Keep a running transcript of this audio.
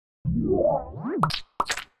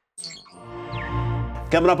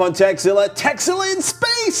Coming up on Tekzilla, Tekzilla in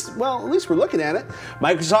space! Well, at least we're looking at it.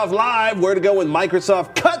 Microsoft Live, where to go when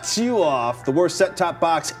Microsoft cuts you off. The worst set-top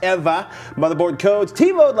box ever. Motherboard codes,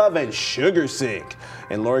 TiVo love, and Sugar Sync.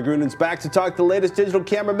 And Lori Grunen's back to talk the latest digital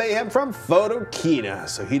camera mayhem from Photokina.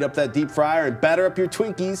 So heat up that deep fryer and batter up your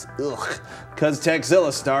Twinkies. Ugh, because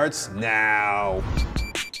Tekzilla starts now.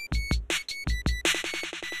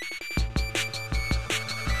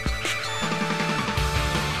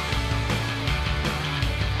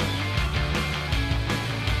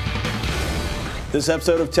 This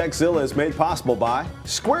episode of Tekzilla is made possible by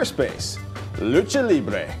Squarespace, Lucha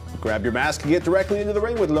Libre. Grab your mask and get directly into the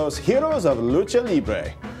ring with Los Heroes of Lucha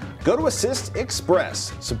Libre. Go to Assist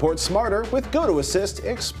Express. Support smarter with Go to Assist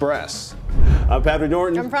Express. I'm Patrick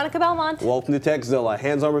Norton. I'm Veronica Belmont. Welcome to Tekzilla,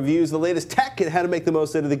 hands-on reviews, the latest tech and how to make the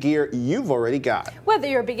most out of the gear you've already got. Whether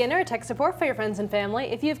you're a beginner or tech support for your friends and family,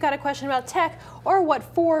 if you've got a question about tech or what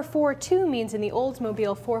 442 means in the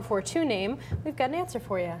Oldsmobile 442 name, we've got an answer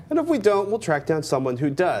for you. And if we don't, we'll track down someone who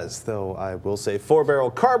does. Though I will say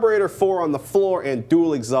 4-barrel carburetor, 4 on the floor, and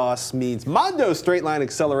dual exhaust means Mondo straight line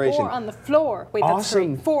acceleration. 4 on the floor. Wait, that's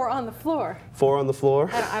Awesome. 3. 4 on the floor. 4 on the floor?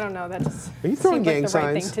 I don't know. That just Are you throwing seems like gang the signs?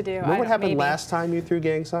 right thing to do. Remember what happened maybe. last time you threw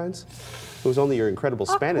gang signs? It was only your incredible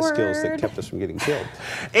Spanish skills that kept us from getting killed.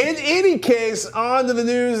 In any case, on to the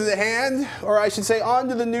news at hand, or I should say on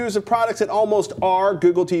to the news of products that almost are.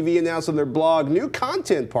 Google TV announced on their blog new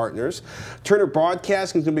content partners. Turner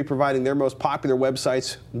Broadcasting is going to be providing their most popular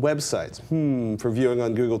websites for viewing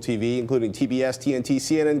on Google TV, including TBS, TNT,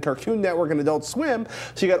 CNN, Cartoon Network, and Adult Swim.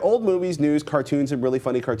 So you got old movies, news, cartoons, and really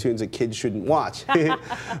funny cartoons that kids shouldn't watch.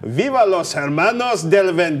 Viva los hermanos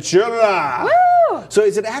del Ventura! Woo! So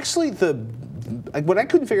is it actually what I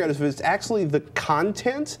couldn't figure out is if it's actually the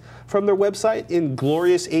content from their website in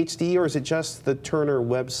glorious HD, or is it just the Turner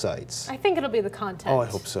websites? I think it'll be the content. Oh, I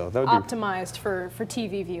hope so. That would optimized for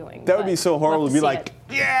TV viewing. That would be so horrible to be like,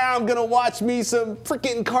 it. yeah, I'm gonna watch me some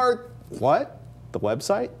freaking What? The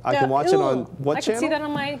website? I can watch it on what I channel? can see that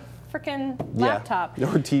on my freaking laptop.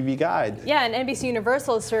 Or TV Guide. Yeah, and NBC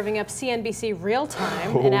Universal is serving up CNBC Real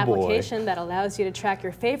Time, an application that allows you to track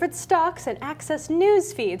your favorite stocks and access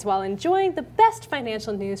news feeds while enjoying the best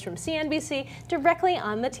financial news from CNBC directly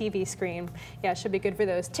on the TV screen. Yeah, it should be good for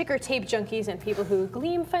those ticker tape junkies and people who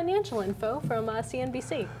glean financial info from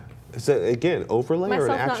CNBC. Is that, again, overlay or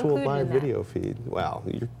an Myself not actual included live in that. video feed? Wow,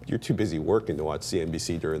 you're too busy working to watch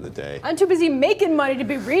CNBC during the day. I'm too busy making money to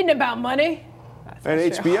be reading about money. And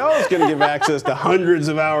HBO is going to give access to hundreds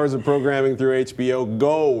of hours of programming through HBO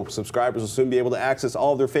Go. Subscribers will soon be able to access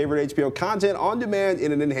all of their favorite HBO content on demand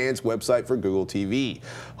in an enhanced website for Google TV.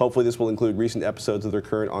 Hopefully this will include recent episodes of their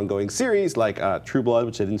current ongoing series like True Blood,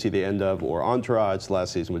 which I didn't see the end of, or Entourage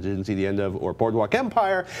last season, which I didn't see the end of, or Boardwalk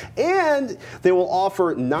Empire. And they will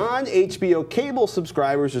offer non-HBO cable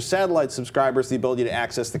subscribers or satellite subscribers the ability to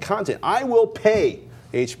access the content. I will pay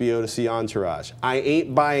HBO to see Entourage. I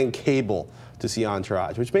ain't buying cable to see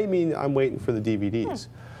Entourage, which may mean I'm waiting for the DVDs.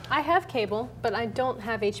 I have cable, but I don't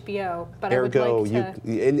have HBO. But Ergo, I would like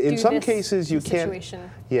to in some cases you can't.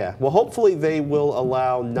 Yeah, well, hopefully they will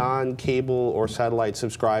allow non-cable or satellite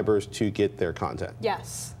subscribers to get their content.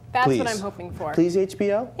 Yes, that's what I'm hoping for. Please,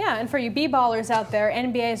 HBO? Yeah, and for you B-ballers out there,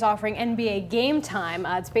 NBA is offering NBA Game Time.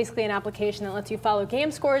 It's basically an application that lets you follow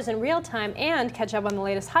game scores in real time and catch up on the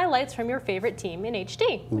latest highlights from your favorite team in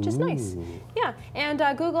HD, which is nice. Yeah, and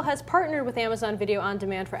Google has partnered with Amazon Video On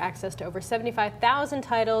Demand for access to over 75,000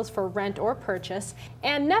 titles for rent or purchase,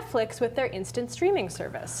 and Netflix with their instant streaming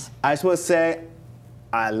service. I just want to say,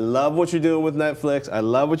 I love what you're doing with Netflix. I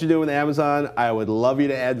love what you're doing with Amazon. I would love you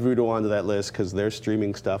to add Vudu onto that list because their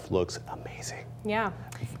streaming stuff looks amazing. Yeah.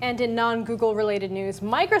 And in non-Google related news,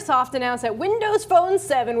 Microsoft announced that Windows Phone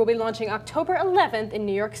 7 will be launching October 11th in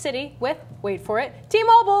New York City with, wait for it,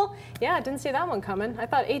 T-Mobile. Yeah, I didn't see that one coming. I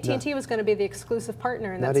thought AT&T was going to be the exclusive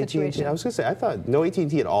partner in that situation. I was going to say, I thought no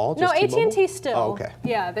AT&T at all, just No, T-Mobile? AT&T still. Oh, okay.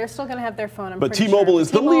 Yeah, they're still going to have their phone, I'm But pretty T-Mobile sure.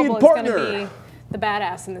 is the lead partner. T-Mobile is going to be the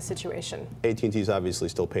badass in this situation. AT&T is obviously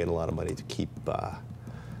still paying a lot of money to keep the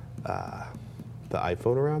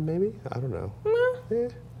iPhone around, maybe? I don't know. Yeah.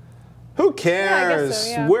 Who cares? Yeah, I guess so,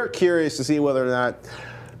 yeah. We're curious to see whether or not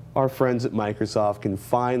our friends at Microsoft can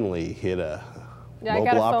finally hit a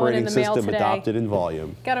mobile operating system adopted in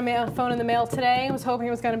volume. Got a phone in the mail today. I was hoping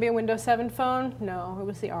it was going to be a Windows 7 phone. No, it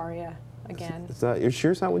was the Aria again. It's not, you're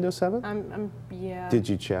sure it's not Windows 7? Yeah. Did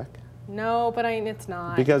you check? No, but it's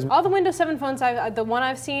not. Because all the Windows 7 phones, the one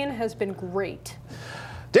I've seen has been great.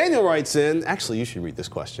 Daniel writes in, actually, you should read this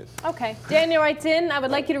question. Okay. Daniel writes in, I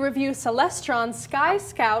would like you to review Celestron's Sky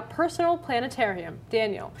Scout Personal Planetarium.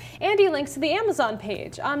 Daniel. Andy links to the Amazon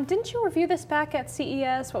page. Didn't you review this back at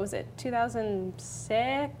CES? What was it,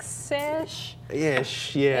 2006-ish?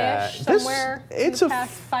 Ish, yeah. Somewhere in the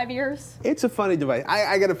past 5 years. It's a funny device.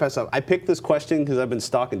 I got to fess up. I picked this question because I've been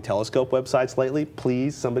stalking telescope websites lately.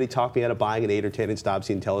 Please, somebody talk me out of buying an 8 or 10-inch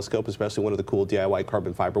Dobsonian telescope, especially one of the cool DIY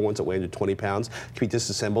carbon fiber ones that weigh under 20 pounds. Can be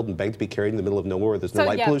disassembled and begged to be carried in the middle of nowhere where there's no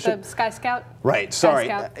light pollution. The Sky Scout? Right, sorry.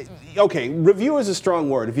 Okay, review is a strong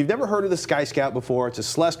word. If you've never heard of the Sky Scout before, it's a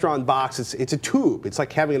Celestron box. It's a tube. It's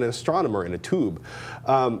like having an astronomer in a tube.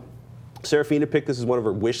 Serafina picked this as one of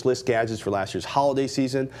her wish list gadgets for last year's holiday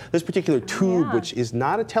season. This particular tube, which is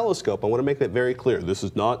not a telescope, I want to make that very clear. This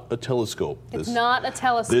is not a telescope. It's not a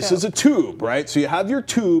telescope. This is a tube, right? So you have your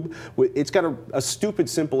tube. It's got a stupid,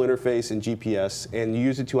 simple interface and GPS, and you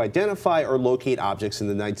use it to identify or locate objects in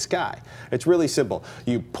the night sky. It's really simple.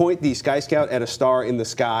 You point the Sky Scout at a star in the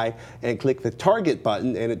sky and click the target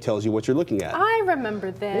button, and it tells you what you're looking at. I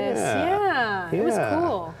remember this. Yeah. It was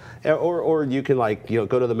cool. Or you can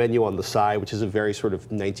go to the menu on the side, which is a very sort of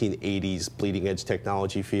 1980s bleeding edge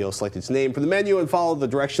technology feel. Select its name from the menu and follow the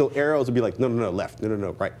directional arrows and be like, no, left, no,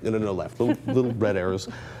 right, no, left. Little red arrows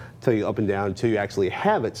tell you up and down until you actually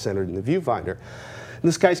have it centered in the viewfinder. And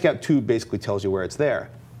the Sky Scout tube basically tells you where it's there.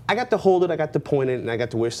 I got to hold it, I got to point it, and I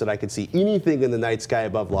got to wish that I could see anything in the night sky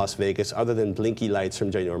above Las Vegas other than blinky lights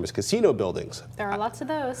from ginormous casino buildings. There are lots of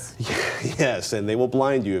those. Yes, and they will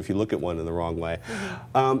blind you if you look at one in the wrong way.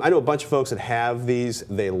 I know a bunch of folks that have these.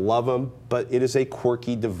 They love them, but it is a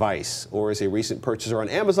quirky device, or as a recent purchaser on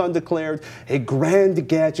Amazon declared, a grand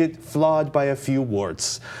gadget flawed by a few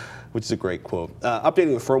warts. Which is a great quote.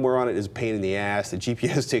 Updating the firmware on it is a pain in the ass. The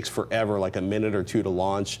GPS takes forever, like a minute or two to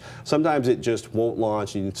launch. Sometimes it just won't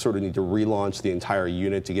launch. You sort of need to relaunch the entire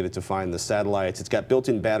unit to get it to find the satellites. It's got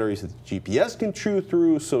built-in batteries that the GPS can chew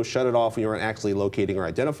through, so shut it off when you aren't actually locating or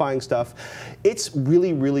identifying stuff. It's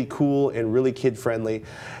really, really cool and really kid-friendly.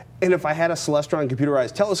 And if I had a Celestron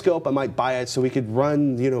computerized telescope, I might buy it so we could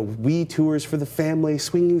run, Wii tours for the family,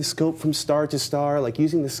 swinging the scope from star to star, like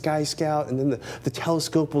using the Sky Scout, and then the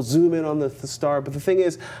telescope will zoom in on the star. But the thing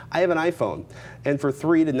is, I have an iPhone, and for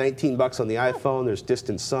 $3 to $19 on the iPhone, there's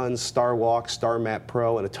Distant Suns, Star Walk, Star Map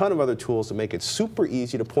Pro, and a ton of other tools that make it super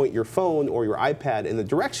easy to point your phone or your iPad in the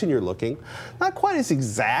direction you're looking. Not quite as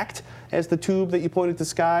exact as the tube that you point at the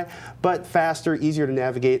sky, but faster, easier to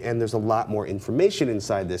navigate, and there's a lot more information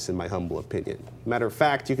inside this, in my humble opinion. Matter of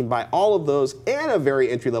fact, you can buy all of those and a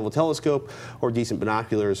very entry-level telescope or decent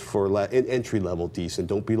binoculars for entry-level decent.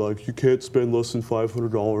 Don't be like, you can't spend less than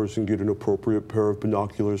 $500 and get an appropriate pair of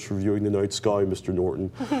binoculars for viewing the night sky, Mr. Norton,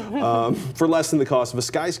 for less than the cost of a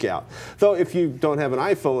Sky Scout. Though if you don't have an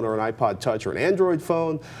iPhone or an iPod Touch or an Android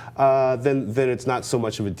phone, then it's not so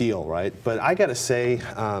much of a deal, right? But I gotta say,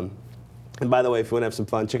 and by the way, if you want to have some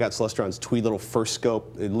fun, check out Celestron's twee little first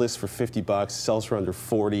scope. It lists for $50, sells for under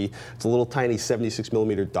 $40. It's a little tiny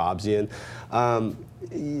 76mm Dobsonian.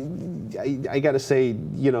 I got to say,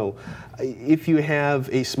 if you have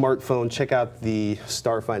a smartphone, check out the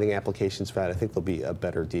star finding applications for that. I think they'll be a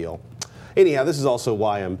better deal. Anyhow, this is also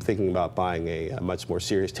why I'm thinking about buying a much more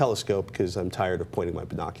serious telescope, because I'm tired of pointing my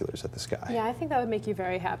binoculars at the sky. Yeah, I think that would make you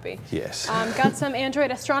very happy. Yes. Got some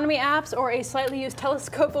Android astronomy apps or a slightly used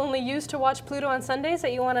telescope only used to watch Pluto on Sundays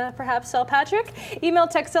that you want to perhaps sell Patrick? Email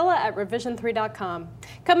Tekzilla at revision3.com.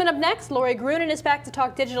 Coming up next, Lori Grunin is back to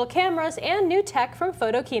talk digital cameras and new tech from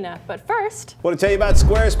Photokina. But first, I want to tell you about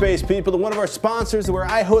Squarespace, people. One of our sponsors, where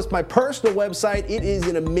I host my personal website. It is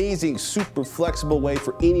an amazing, super flexible way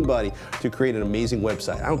for anybody to create an amazing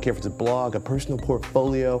website. I don't care if it's a blog, a personal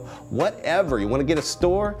portfolio, whatever. You want to get a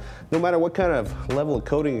store? No matter what kind of level of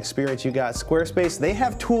coding experience you got, Squarespace, they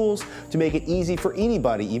have tools to make it easy for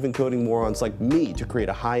anybody, even coding morons like me, to create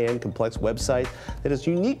a high-end, complex website that is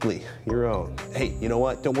uniquely your own. Hey, you know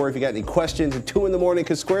what? Don't worry if you got any questions at 2 in the morning,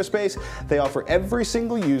 because Squarespace, they offer every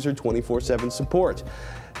single user 24/7 support.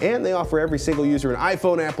 And they offer every single user an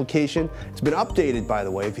iPhone application. It's been updated, by the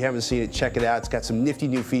way. If you haven't seen it, check it out. It's got some nifty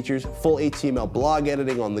new features, full HTML blog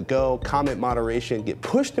editing on the go, comment moderation, get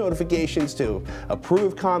push notifications to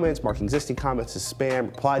approve comments, mark existing comments as spam,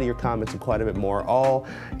 reply to your comments, and quite a bit more, all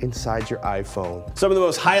inside your iPhone. Some of the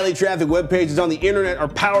most highly trafficked web pages on the internet are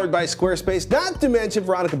powered by Squarespace, not to mention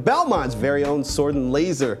Veronica Belmont's very own Sword and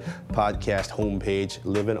Laser podcast homepage,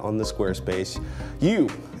 living on the Squarespace.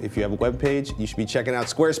 If you have a web page, you should be checking out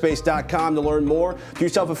Squarespace.com to learn more. Do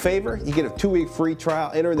yourself a favor, you get a 2-week free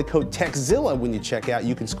trial. Enter the code Tekzilla when you check out.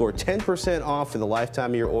 You can score 10% off for the lifetime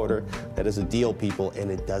of your order. That is a deal, people, and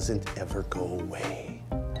it doesn't ever go away.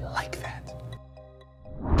 I like that.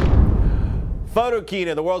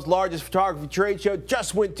 Photokina, the world's largest photography trade show,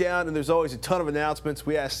 just went down, and there's always a ton of announcements.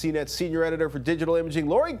 We asked CNET's senior editor for digital imaging,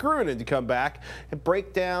 Lori Grunin, to come back and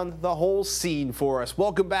break down the whole scene for us.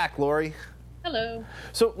 Welcome back, Lori. Hello.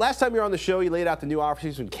 So last time you were on the show, you laid out the new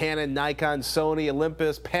offerings from Canon, Nikon, Sony,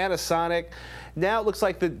 Olympus, Panasonic. Now it looks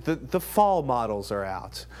like the fall models are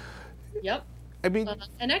out. Yep. I mean,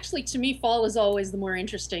 and actually, to me, fall is always the more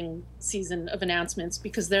interesting season of announcements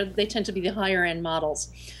because they tend to be the higher end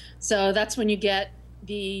models. So that's when you get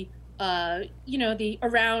the the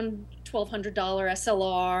around $1,200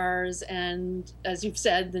 SLRs, and as you've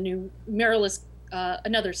said, the new mirrorless,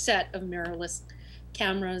 another set of mirrorless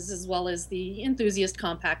cameras, as well as the enthusiast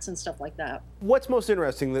compacts and stuff like that. What's most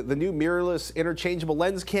interesting, the new mirrorless interchangeable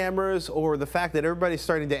lens cameras, or the fact that everybody's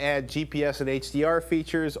starting to add GPS and HDR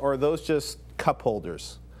features, or are those just cup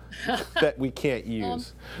holders that we can't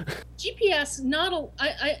use? GPS,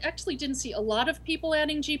 I actually didn't see a lot of people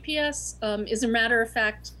adding GPS. As a matter of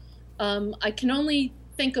fact, I can only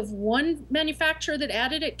think of one manufacturer that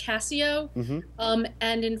added it, Casio.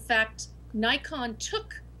 And in fact, Nikon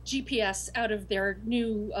took GPS out of their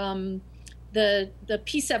new the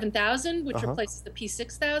P7000, which replaces the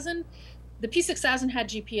P6000. The P6000 had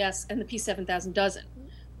GPS and the P7000 doesn't.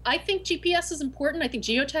 I think GPS is important. I think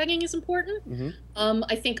geotagging is important.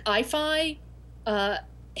 I think Wi-Fi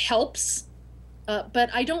helps, but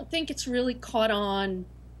I don't think it's really caught on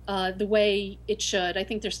the way it should. I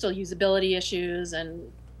think there's still usability issues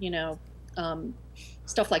and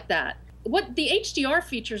stuff like that. What the HDR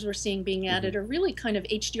features we're seeing being added are really kind of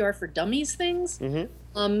HDR for dummies things.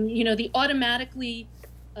 The automatically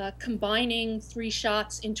combining 3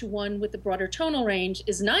 shots into one with the broader tonal range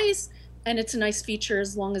is nice, and it's a nice feature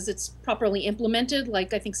as long as it's properly implemented.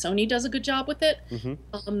 Like I think Sony does a good job with it.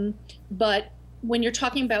 But when you're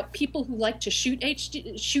talking about people who like to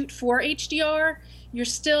shoot for HDR, you're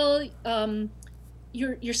still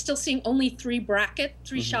you're still seeing only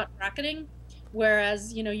 3-shot bracketing.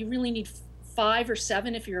 Whereas, you really need 5 or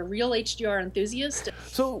 7 if you're a real HDR enthusiast.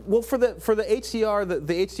 So, well, for the HDR,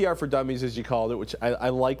 the HDR for dummies, as you called it, which I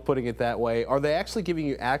like putting it that way, are they actually giving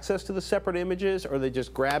you access to the separate images, or are they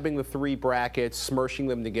just grabbing the 3 brackets, smushing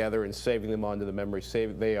them together, and saving them onto the memory?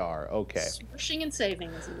 They are, okay. Smushing and saving,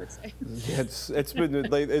 as you would say. It's been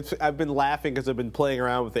I've been laughing because I've been playing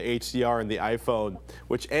around with the HDR and the iPhone,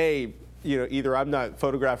 which either I'm not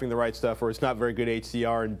photographing the right stuff or it's not very good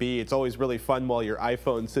HDR, and B, it's always really fun while your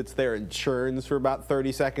iPhone sits there and churns for about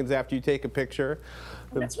 30 seconds after you take a picture.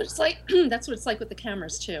 That's what it's like. That's what it's like with the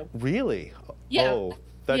cameras too. Really? Yeah. Oh,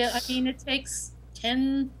 yeah. I mean, it takes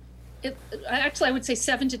actually, I would say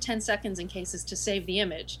 7 to 10 seconds in cases to save the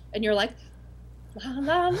image, and you're like, la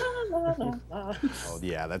la la la la la. Oh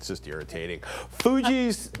yeah, that's just irritating.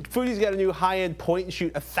 Fuji's got a new high-end point and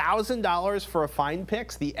shoot, $1,000 for a fine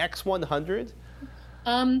pix, the X100.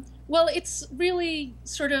 Well, it's really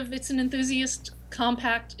it's an enthusiast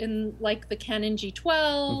compact in like the Canon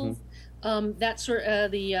G12,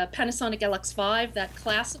 the Panasonic LX5, that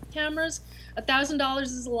class of cameras. $1,000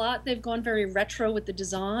 is a lot. They've gone very retro with the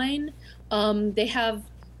design. They have.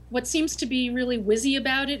 What seems to be really whizzy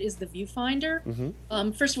about it is the viewfinder.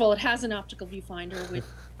 First of all, it has an optical viewfinder. Which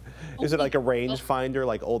is it like a range finder,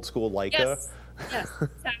 like old school Leica? Yes,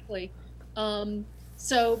 exactly.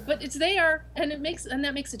 But it's there, and that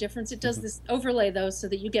makes a difference. It does this overlay though, so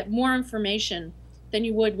that you get more information than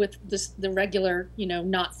you would with the regular,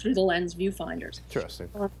 not through the lens viewfinders. Interesting.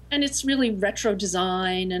 And it's really retro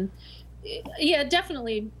design and. Yeah,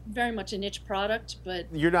 definitely very much a niche product, but...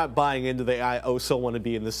 You're not buying into the I also want to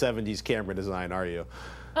be in the 70s camera design, are you?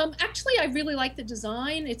 Actually, I really like the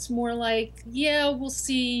design. It's more like, yeah, we'll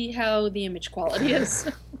see how the image quality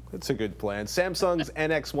is. That's a good plan. Samsung's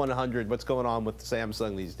NX100, what's going on with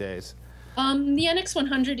Samsung these days? The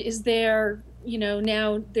NX100 is their,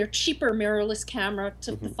 now their cheaper mirrorless camera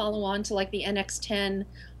to follow on to like the NX10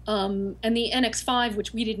 and the NX5,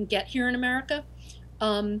 which we didn't get here in America.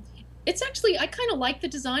 It's actually, I kind of like the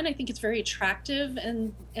design. I think it's very attractive,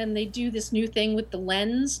 and they do this new thing with the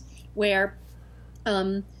lens where,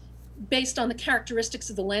 based on the characteristics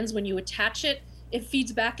of the lens, when you attach it, it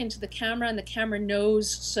feeds back into the camera, and the camera knows,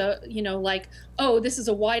 so, like, oh, this is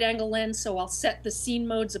a wide-angle lens, so I'll set the scene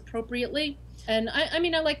modes appropriately. And I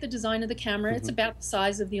mean, I like the design of the camera. It's about the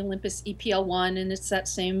size of the Olympus EPL1, and it's that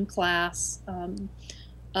same class.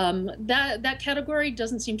 That category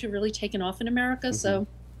doesn't seem to have really taken off in America, so...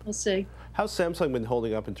 We'll see. How's Samsung been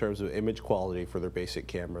holding up in terms of image quality for their basic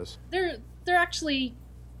cameras? They're actually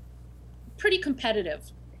pretty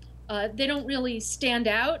competitive. They don't really stand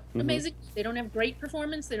out amazing. They don't have great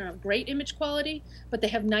performance. They don't have great image quality, but they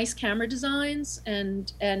have nice camera designs,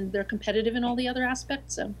 and they're competitive in all the other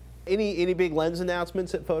aspects. So Any big lens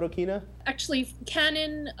announcements at Photokina? Actually,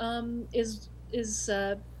 Canon is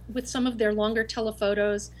with some of their longer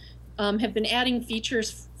telephotos have been adding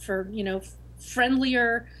features for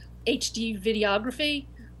friendlier HD videography,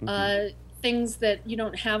 things that you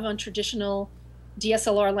don't have on traditional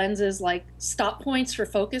DSLR lenses, like stop points for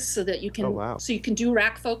focus, so that you can so you can do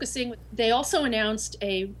rack focusing. They also announced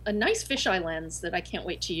a nice fisheye lens that I can't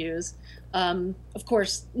wait to use. Of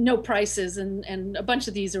course, no prices, and a bunch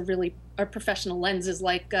of these are professional lenses.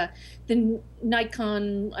 Like the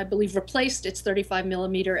Nikon, I believe, replaced its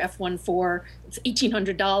 35mm f1.4. It's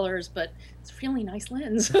 $1,800, but it's a really nice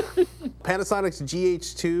lens. Panasonic's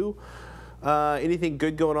GH2. Anything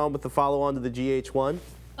good going on with the follow-on to the GH1?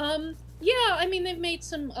 Yeah, I mean, they've made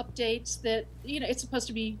some updates that, it's supposed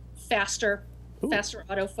to be faster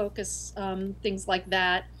autofocus, things like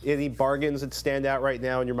that. Any bargains that stand out right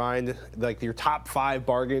now in your mind, like your top 5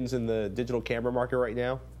 bargains in the digital camera market right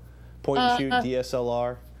now? Point and shoot,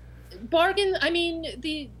 DSLR? Bargain, I mean,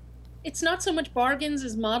 it's not so much bargains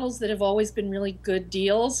as models that have always been really good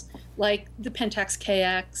deals, like the Pentax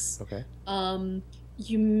KX. Okay.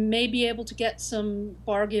 You may be able to get some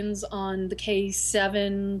bargains on the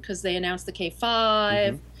K7 because they announced the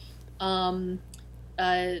K5.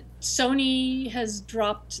 Sony has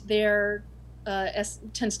dropped their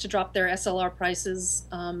tends to drop their SLR prices,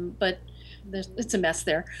 but it's a mess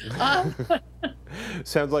there.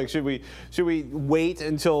 Sounds like should we wait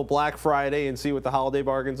until Black Friday and see what the holiday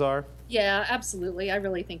bargains are? Yeah, absolutely. I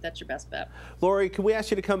really think that's your best bet. Lori, can we ask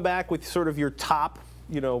you to come back with sort of your top,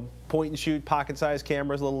 point and shoot pocket-sized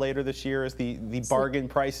cameras a little later this year as the bargain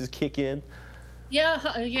prices kick in?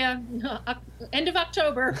 Yeah, end of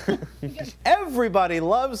October. Everybody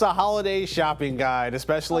loves a holiday shopping guide,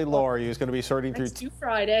 especially Lori, who's going to be sorting through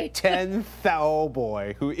Friday.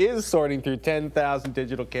 who is sorting through 10,000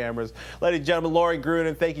 digital cameras. Ladies and gentlemen, Lori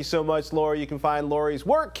Grunin, thank you so much, Lori. You can find Lori's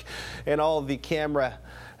work and all of the camera,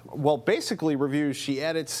 basically reviews she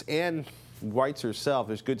edits and writes herself.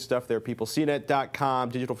 There's good stuff there, people. CNET.com.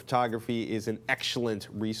 Digital photography is an excellent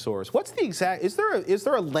resource. What's the exact? Is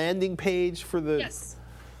there a landing page for the? Yes.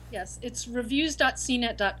 It's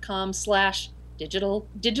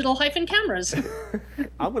reviews.cnet.com/digital-cameras.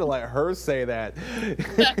 I'm going to let her say that.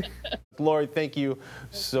 Lori, thank you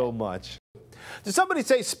so much. Did somebody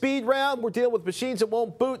say speed round? We're dealing with machines that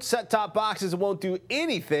won't boot, set-top boxes that won't do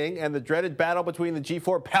anything, and the dreaded battle between the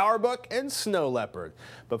G4 PowerBook and Snow Leopard.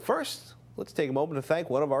 But first, let's take a moment to thank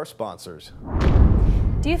one of our sponsors.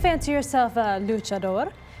 Do you fancy yourself a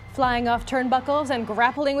luchador? Flying off turnbuckles and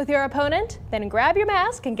grappling with your opponent? Then grab your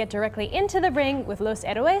mask and get directly into the ring with Los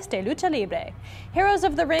Héroes de Lucha Libre. Heroes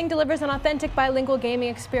of the Ring delivers an authentic bilingual gaming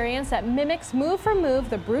experience that mimics move for move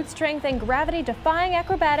the brute strength and gravity-defying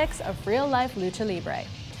acrobatics of real-life Lucha Libre.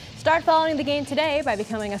 Start following the game today by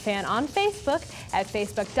becoming a fan on Facebook at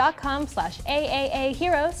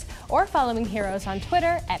facebook.com/AAAheroes or following Heroes on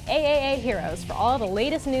Twitter at AAAheroes for all the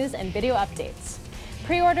latest news and video updates.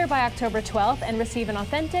 Pre-order by October 12th and receive an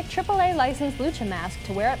authentic AAA licensed Lucha mask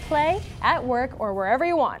to wear at play, at work, or wherever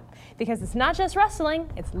you want. Because it's not just wrestling,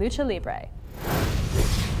 it's Lucha Libre.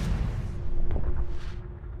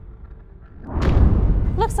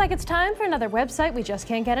 Looks like it's time for another website we just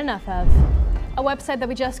can't get enough of. A website that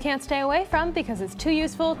we just can't stay away from because it's too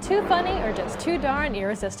useful, too funny, or just too darn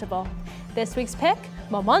irresistible. This week's pick,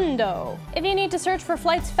 Momondo. If you need to search for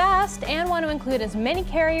flights fast and want to include as many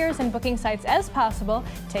carriers and booking sites as possible,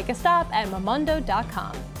 take a stop at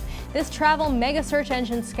Momondo.com. This travel mega search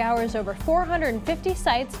engine scours over 450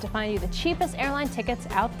 sites to find you the cheapest airline tickets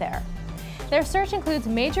out there. Their search includes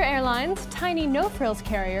major airlines, tiny no-frills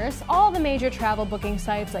carriers, all the major travel booking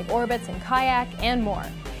sites like Orbitz and Kayak, and more.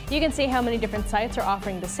 You can see how many different sites are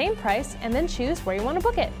offering the same price and then choose where you want to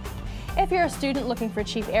book it. If you're a student looking for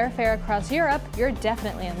cheap airfare across Europe, you're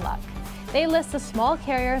definitely in luck. They list the small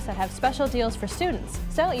carriers that have special deals for students,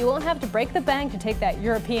 so you won't have to break the bank to take that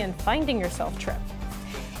European finding yourself trip.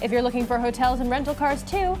 If you're looking for hotels and rental cars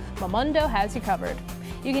too, Momondo has you covered.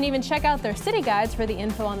 You can even check out their city guides for the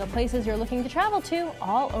info on the places you're looking to travel to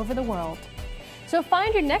all over the world. So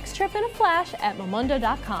find your next trip in a flash at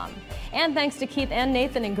Momondo.com. And thanks to Keith and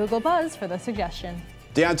Nathan and Google Buzz for the suggestion.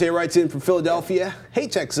 Deontay writes in from Philadelphia. Hey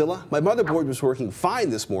Tekzilla, my motherboard was working fine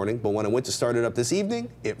this morning, but when I went to start it up this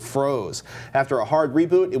evening, it froze. After a hard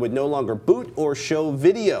reboot, it would no longer boot or show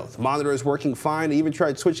video. The monitor is working fine. I even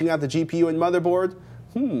tried switching out the GPU and motherboard.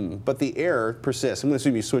 But the error persists. I'm going to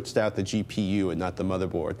assume you switched out the GPU and not the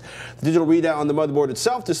motherboard. The digital readout on the motherboard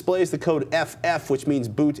itself displays the code FF, which means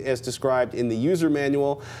boot as described in the user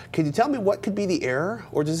manual. Can you tell me what could be the error?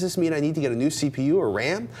 Or does this mean I need to get a new CPU or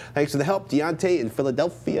RAM? Thanks for the help, Deontay in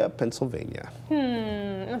Philadelphia, Pennsylvania.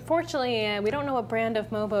 Unfortunately, we don't know what brand of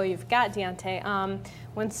Mobo you've got, Deontay.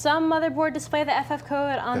 When some motherboard display the FF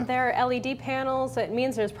code on their LED panels, it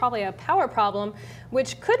means there's probably a power problem,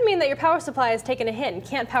 which could mean that your power supply has taken a hit and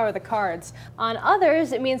can't power the cards. On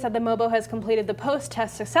others, it means that the Mobo has completed the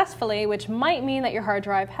post-test successfully, which might mean that your hard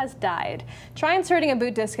drive has died. Try inserting a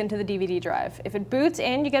boot disk into the DVD drive. If it boots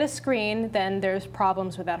and you get a screen, then there's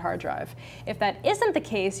problems with that hard drive. If that isn't the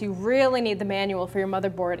case, you really need the manual for your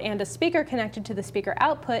motherboard and a speaker connected to the speaker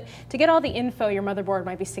output to get all the info your motherboard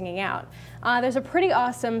might be singing out. There's a pretty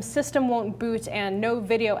awesome system won't boot and no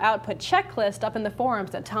video output checklist up in the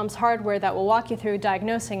forums at Tom's Hardware that will walk you through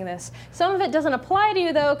diagnosing this. Some of it doesn't apply to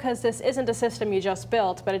you though, because this isn't a system you just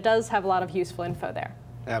built, but it does have a lot of useful info there.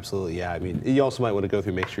 Absolutely, yeah. I mean, you also might want to go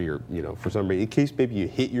through, make sure you're, for some reason, in case maybe you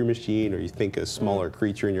hit your machine or you think a smaller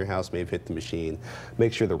creature in your house may have hit the machine,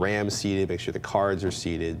 make sure the RAM's seated, make sure the cards are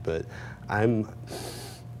seated. But it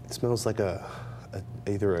smells like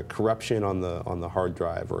either a corruption on the hard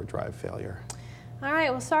drive or a drive failure. All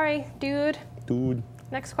right, well, sorry, dude.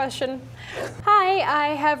 Next question. Hi,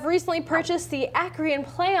 I have recently purchased the Acrian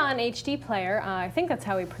Play-On HD player. I think that's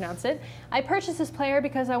how we pronounce it. I purchased this player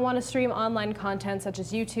because I want to stream online content such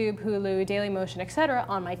as YouTube, Hulu, Dailymotion, etc.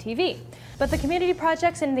 on my TV. But the community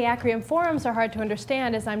projects in the Acrian forums are hard to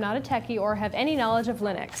understand as I'm not a techie or have any knowledge of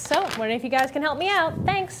Linux. So, wondering if you guys can help me out.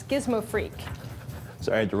 Thanks, Gizmo Freak.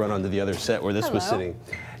 Sorry, I had to run onto the other set where this was sitting.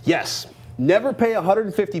 Yes. Never pay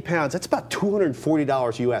 150 pounds. That's about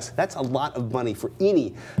 $240 US. That's a lot of money for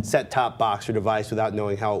any set-top box or device without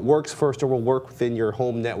knowing how it works first or will work within your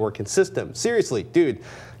home network and system. Seriously, dude,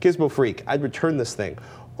 Gizmo Freak, I'd return this thing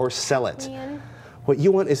or sell it. Man. What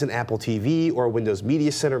you want is an Apple TV or a Windows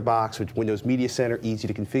Media Center box, which Windows Media Center, easy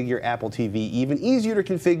to configure, Apple TV, even easier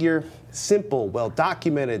to configure, simple,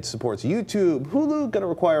 well-documented, supports YouTube, Hulu, gonna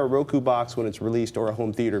require a Roku box when it's released or a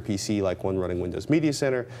home theater PC like one running Windows Media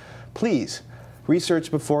Center. Please,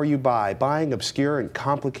 research before you buy. Buying obscure and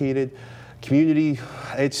complicated community,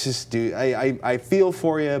 it's just, dude, I feel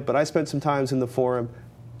for you, but I spent some time in the forum,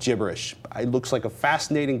 gibberish. It looks like a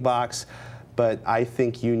fascinating box, but I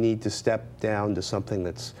think you need to step down to something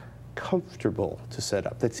that's comfortable to set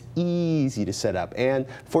up, that's easy to set up. And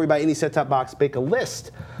before you buy any set-top box, make a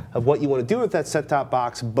list of what you want to do with that set-top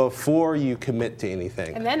box before you commit to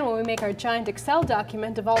anything. And then when we make our giant Excel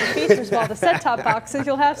document of all the features of all the set-top boxes,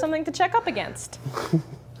 you'll have something to check up against.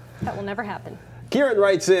 That will never happen. Kieran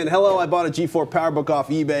writes in, hello, I bought a G4 PowerBook off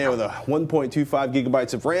eBay with a 1.25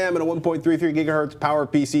 gigabytes of RAM and a 1.33 gigahertz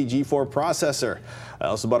PowerPC G4 processor. I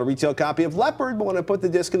also bought a retail copy of Leopard, but when I put the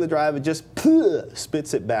disk in the drive, it just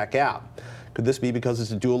spits it back out. Could this be because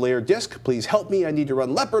it's a dual-layer disk? Please help me. I need to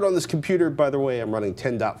run Leopard on this computer. By the way, I'm running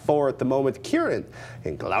 10.4 at the moment. Kieran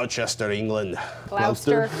in Gloucester, England.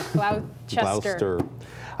 Gloucester.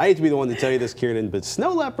 I hate to be the one to tell you this, Kieran, but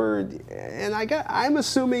Snow Leopard, and I'm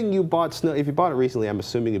assuming you bought if you bought it recently, I'm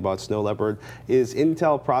assuming you bought Snow Leopard, is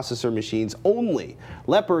Intel processor machines only.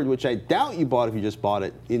 Leopard, which I doubt you bought if you just bought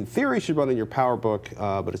it, in theory should run in your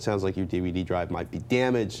PowerBook, but it sounds like your DVD drive might be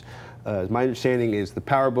damaged. My understanding is the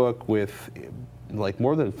PowerBook with like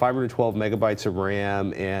more than 512 megabytes of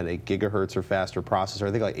RAM and a gigahertz or faster processor,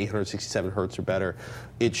 I think like 867 hertz or better,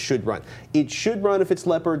 it should run. It should run if it's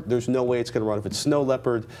Leopard. There's no way it's going to run if it's Snow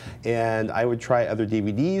Leopard. And I would try other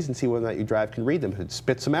DVDs and see whether or not your drive can read them. If it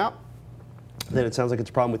spits them out, then it sounds like it's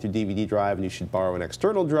a problem with your DVD drive and you should borrow an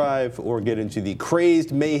external drive or get into the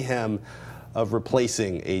crazed mayhem of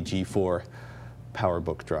replacing a G4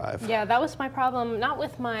 PowerBook drive. Yeah, that was my problem. Not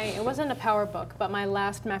with it wasn't a PowerBook, but my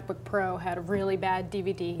last MacBook Pro had a really bad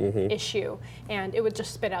DVD issue, and it would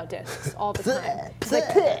just spit out discs all the time. It's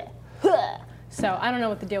like, so I don't know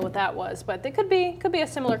what the deal with that was, but it could be a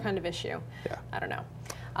similar kind of issue. Yeah. I don't know.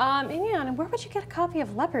 And where would you get a copy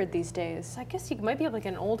of Leopard these days? I guess you might be able to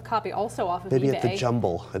get an old copy also off of eBay. Maybe at the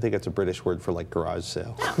Jumble. I think that's a British word for like garage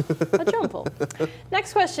sale. Oh, a Jumble.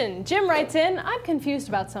 Next question. Jim writes in, I'm confused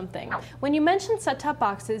about something. When you mention set-top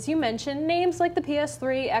boxes, you mention names like the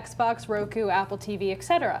PS3, Xbox, Roku, Apple TV,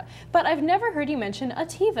 etc. But I've never heard you mention a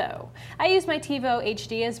TiVo. I use my TiVo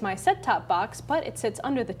HD as my set-top box, but it sits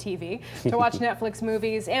under the TV to watch Netflix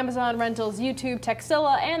movies, Amazon rentals, YouTube,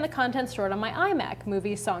 Tekzilla, and the content stored on my iMac,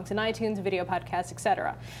 movies, songs in iTunes, video podcasts,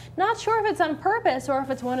 etc. Not sure if it's on purpose or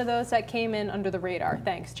if it's one of those that came in under the radar.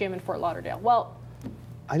 Thanks, Jim in Fort Lauderdale. Well,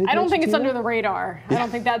 I don't think it's under the radar. I don't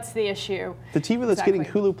think that's the issue. The TiVo that's getting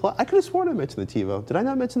Hulu Plus. I could have sworn I mentioned the TiVo. Did I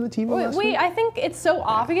not mention the TiVo last week? I think it's so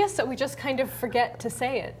obvious that we just kind of forget to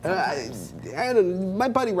say it. And my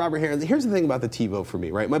buddy Robert Heron, here's the thing about the TiVo for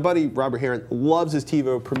me, right? My buddy Robert Heron loves his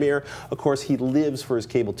TiVo Premiere. Of course, he lives for his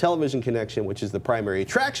cable television connection, which is the primary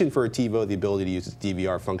attraction for a TiVo, the ability to use its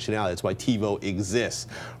DVR functionality. That's why TiVo exists.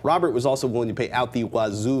 Robert was also willing to pay out the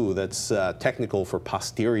wazoo, that's technical for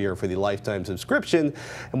posterior, for the lifetime subscription.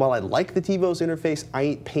 And while I like the TiVo's interface, I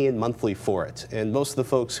ain't paying monthly for it. And most of the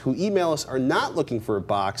folks who email us are not looking for a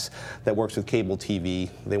box that works with cable TV.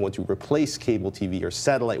 They want to replace cable TV or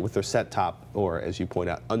satellite with their set-top, or as you point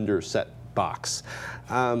out, under-set box.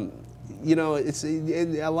 You know,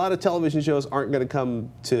 a lot of television shows aren't going to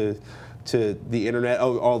come to the internet,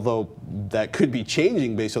 although that could be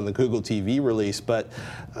changing based on the Google TV release. But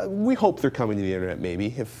we hope they're coming to the internet,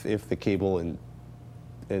 maybe, if the cable and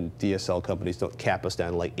DSL companies don't cap us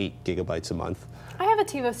down to like 8 gigabytes a month. I have a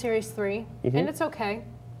TiVo Series 3, and it's okay.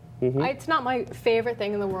 It's not my favorite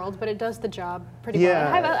thing in the world, but it does the job pretty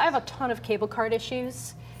well. I have a ton of cable card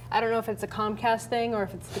issues. I don't know if it's a Comcast thing or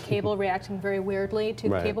if it's the cable reacting very weirdly to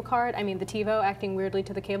the cable card. I mean, the TiVo acting weirdly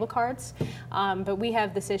to the cable cards. But we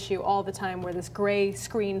have this issue all the time where this gray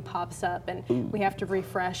screen pops up and we have to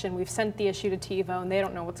refresh, and we've sent the issue to TiVo and they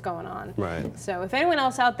don't know what's going on. So if anyone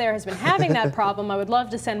else out there has been having that problem, I would love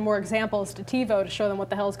to send more examples to TiVo to show them what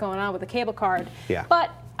the hell is going on with the cable card.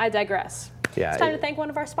 But I digress. It's time to thank one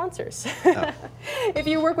of our sponsors. If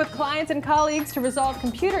you work with clients and colleagues to resolve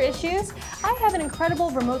computer issues, I have an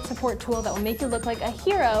incredible remote support tool that will make you look like a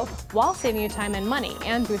hero while saving you time and money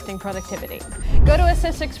and boosting productivity. Go to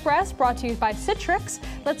Assist Express, brought to you by Citrix,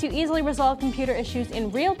 lets you easily resolve computer issues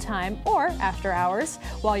in real time or after hours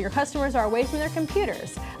while your customers are away from their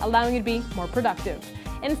computers, allowing you to be more productive.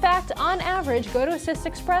 In fact, on average, Go to Assist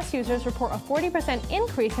Express users report a 40%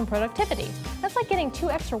 increase in productivity. That's like getting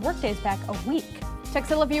 2 extra workdays back a week.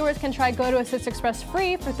 Tekzilla viewers can try Go to Assist Express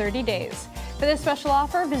free for 30 days. For this special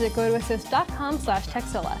offer, visit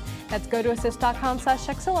gotoassist.com/Tekzilla. That's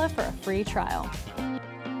gotoassist.com/Tekzilla for a free trial.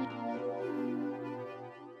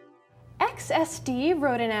 XSD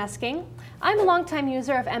wrote in asking, I'm a longtime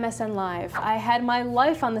user of MSN Live. I had my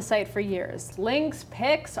life on the site for years. Links,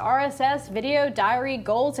 pics, RSS, video, diary,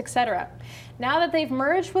 goals, etc. Now that they've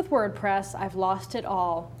merged with WordPress, I've lost it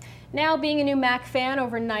all. Now, being a new Mac fan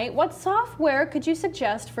overnight, what software could you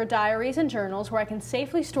suggest for diaries and journals where I can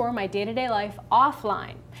safely store my day-to-day life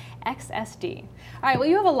offline? XSD. All right, well,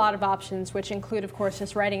 you have a lot of options, which include, of course,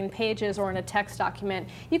 just writing in Pages or in a text document.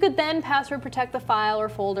 You could then password protect the file or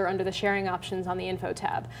folder under the sharing options on the Info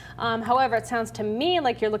tab. However, it sounds to me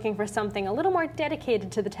like you're looking for something a little more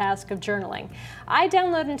dedicated to the task of journaling. I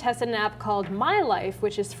downloaded and tested an app called My Life,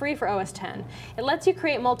 which is free for OS X. It lets you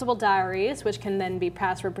create multiple diaries, which can then be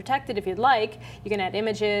password protected if you'd like. You can add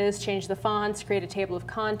images, change the fonts, create a table of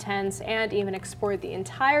contents, and even export the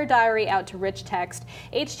entire diary out to rich text,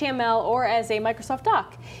 HTML, or as a Microsoft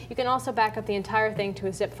Doc. You can also back up the entire thing to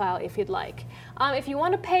a zip file if you'd like. If you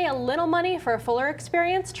want to pay a little money for a fuller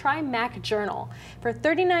experience, try Mac Journal. For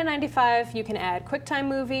 $39.95, you can add QuickTime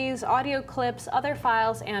movies, audio clips, other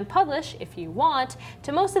files, and publish, if you want,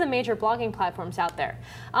 to most of the major blogging platforms out there.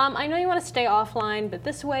 I know you want to stay offline, but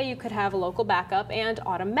this way you could have a local backup and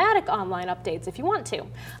automatic online updates if you want to.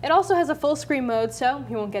 It also has a full screen mode, so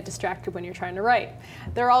you won't get distracted when you're trying to write.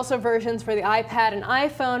 There are also versions for the iPad and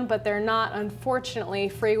iPhone, but they're not, unfortunately,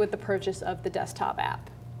 free with the purchase of the desktop app.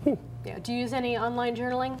 Yeah. Do you use any online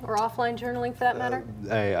journaling or offline journaling for that matter?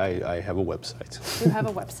 I have a website. You have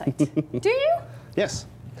a website. Do you? Yes.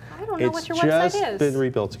 I don't know what your website is. It's just been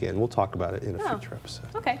rebuilt again. We'll talk about it in a future episode.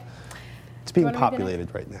 Okay. It's being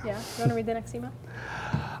populated right now. Yeah. You want to read the next email?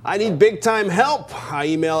 I need big time help. I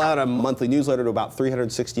email out a monthly newsletter to about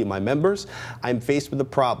 360 of my members. I'm faced with a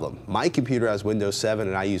problem. My computer has Windows 7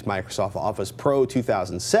 and I use Microsoft Office Pro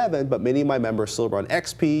 2007, but many of my members still run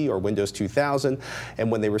XP or Windows 2000.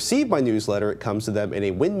 And when they receive my newsletter, it comes to them in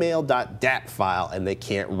a winmail.dat file and they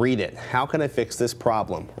can't read it. How can I fix this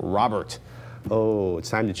problem? Robert. Oh,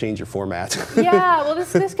 it's time to change your format. Yeah, well,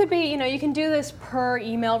 this could be, you can do this per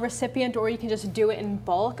email recipient, or you can just do it in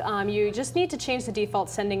bulk. You just need to change the default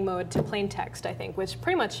sending mode to plain text, I think, which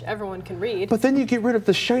pretty much everyone can read. But then you get rid of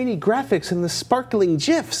the shiny graphics and the sparkling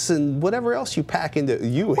GIFs and whatever else you pack into.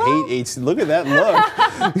 You hate HTML. Look at that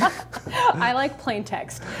look. I like plain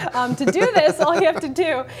text. To do this, all you have to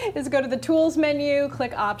do is go to the Tools menu,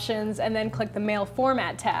 click Options, and then click the Mail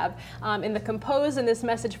Format tab. In the Compose in this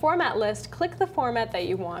message format list, click click the format that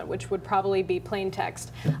you want, which would probably be plain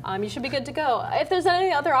text, you should be good to go. If there's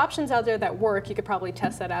any other options out there that work, you could probably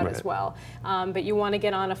test that out as well. But you want to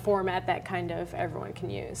get on a format that kind of everyone can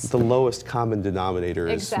use. The lowest common denominator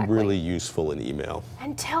is really useful in email.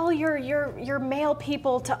 And tell your mail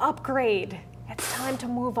people to upgrade. It's time to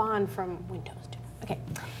move on from Windows. Okay.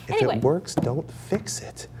 Anyway. If it works, don't fix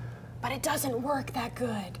it. But it doesn't work that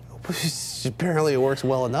good. Apparently it works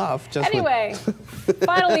well enough. Anyway,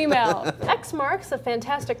 final email. Xmarks, a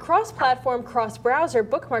fantastic cross-platform, cross-browser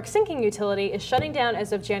bookmark syncing utility, is shutting down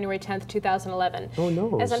as of January 10th, 2011. Oh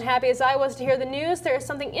no. As unhappy as I was to hear the news, there is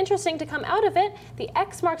something interesting to come out of it. The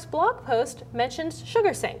Xmarks blog post mentions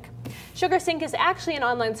SugarSync. SugarSync is actually an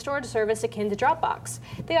online storage service akin to Dropbox.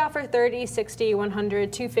 They offer 30, 60,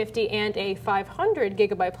 100, 250, and a 500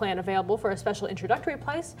 gigabyte plan available for a special introductory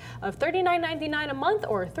price of $39.99 a month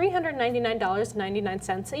or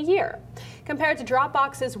 $399.99 a year. Compared to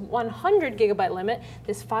Dropbox's 100 gigabyte limit,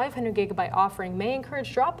 this 500 gigabyte offering may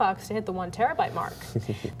encourage Dropbox to hit the 1 terabyte mark.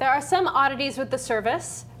 There are some oddities with the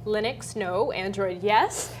service. Linux, no. Android,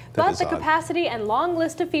 yes. But the capacity and long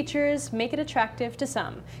list of features make it attractive to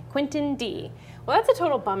some. Quentin D. Well, that's a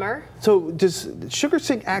total bummer. So does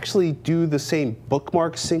SugarSync actually do the same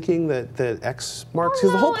bookmark syncing that Xmarks?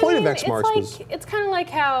 Because the whole point of Xmarks was... It's kind of like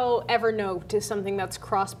how Evernote is something that's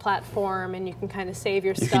cross-platform and you can kind of save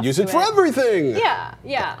your stuff. You can use it for everything! Yeah,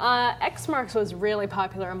 yeah. Xmarks was really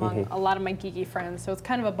popular among a lot of my geeky friends, so it's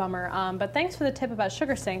kind of a bummer. But thanks for the tip about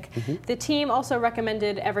SugarSync. The team also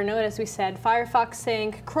recommended Evernote, as we said, Firefox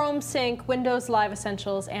Sync, Chrome Sync, Windows Live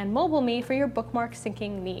Essentials, and MobileMe for your bookmark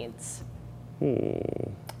syncing needs.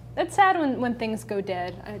 It's sad when things go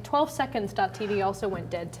dead. 12seconds.tv also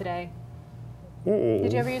went dead today.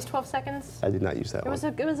 Did you ever use 12 seconds? I did not use that one.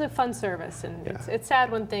 It was a fun service, and it's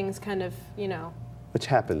sad when things kind of, which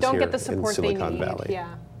happens don't here get the support in Silicon they need. Valley.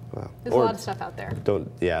 Yeah. Wow. There's a lot of stuff out there.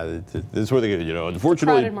 This is where they get,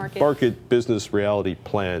 unfortunately, market business reality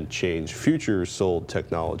plan change, future sold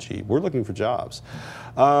technology. We're looking for jobs,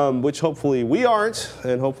 which hopefully we aren't,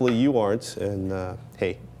 and hopefully you aren't. And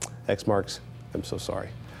hey, Xmarks, I'm so sorry.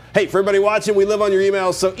 Hey, for everybody watching, we live on your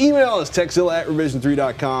emails, so email us,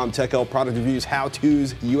 tekzilla@revision3.com, tech help, product reviews,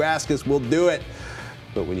 how-tos. You ask us, we'll do it.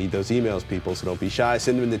 But we need those emails, people, so don't be shy.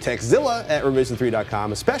 Send them to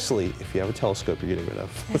tekzilla@revision3.com, especially if you have a telescope you're getting rid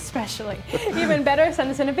of. Especially. Even better,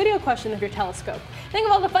 send us in a video question of your telescope. Think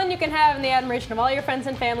of all the fun you can have and the admiration of all your friends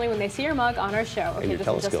and family when they see your mug on our show. Okay, it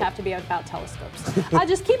doesn't just have to be about telescopes.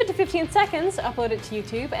 Just keep it to 15 seconds, upload it to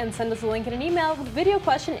YouTube, and send us a link in an email with a video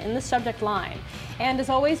question in the subject line. And as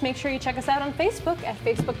always, make sure you check us out on Facebook at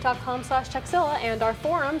facebook.com/Tekzilla and our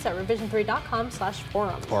forums at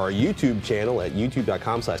revision3.com/forum. Or our YouTube channel at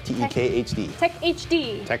youtube.com/TEKHD.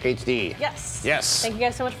 TechHD. TechHD. Yes. Yes. Thank you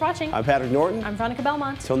guys so much for watching. I'm Patrick Norton. I'm Veronica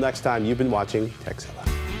Belmont. Till next time, you've been watching Tekzilla.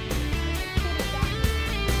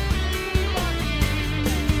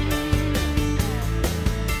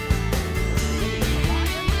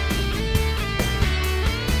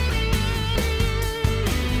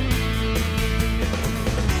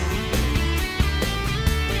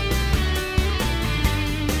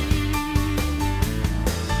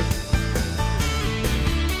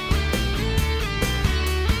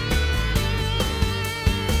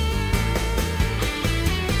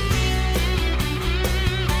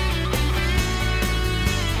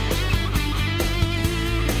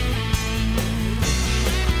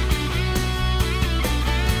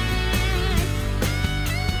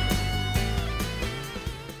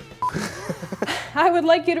 I would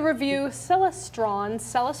like you to review Celestron.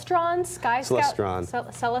 Celestron? Sky Scout? Celestron.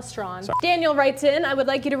 Celestron. Daniel writes in, I would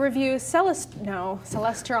like you to review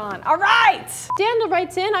Celestron. All right! Daniel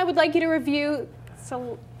writes in, I would like you to review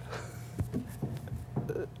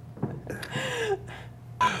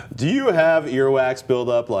Do you have earwax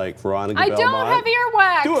buildup like Veronica Belmont? I don't have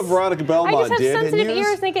earwax. Do what Veronica Belmont did. I just have sensitive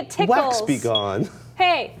ears and they get tickles. Wax be gone.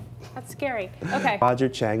 Hey. That's scary. Okay. Roger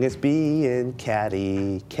Chang is being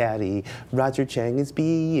catty, catty. Roger Chang is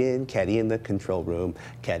being catty in the control room.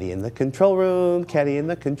 Catty in the control room, catty in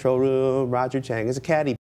the control room. Roger Chang is a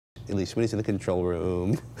catty, at least when he's in the control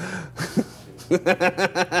room.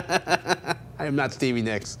 I am not Stevie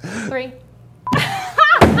Nicks. 3.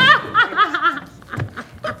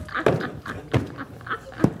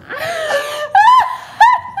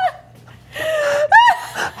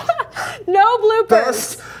 No bloopers.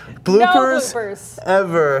 Best bloopers, no bloopers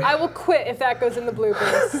ever. I will quit if that goes in the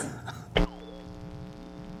bloopers.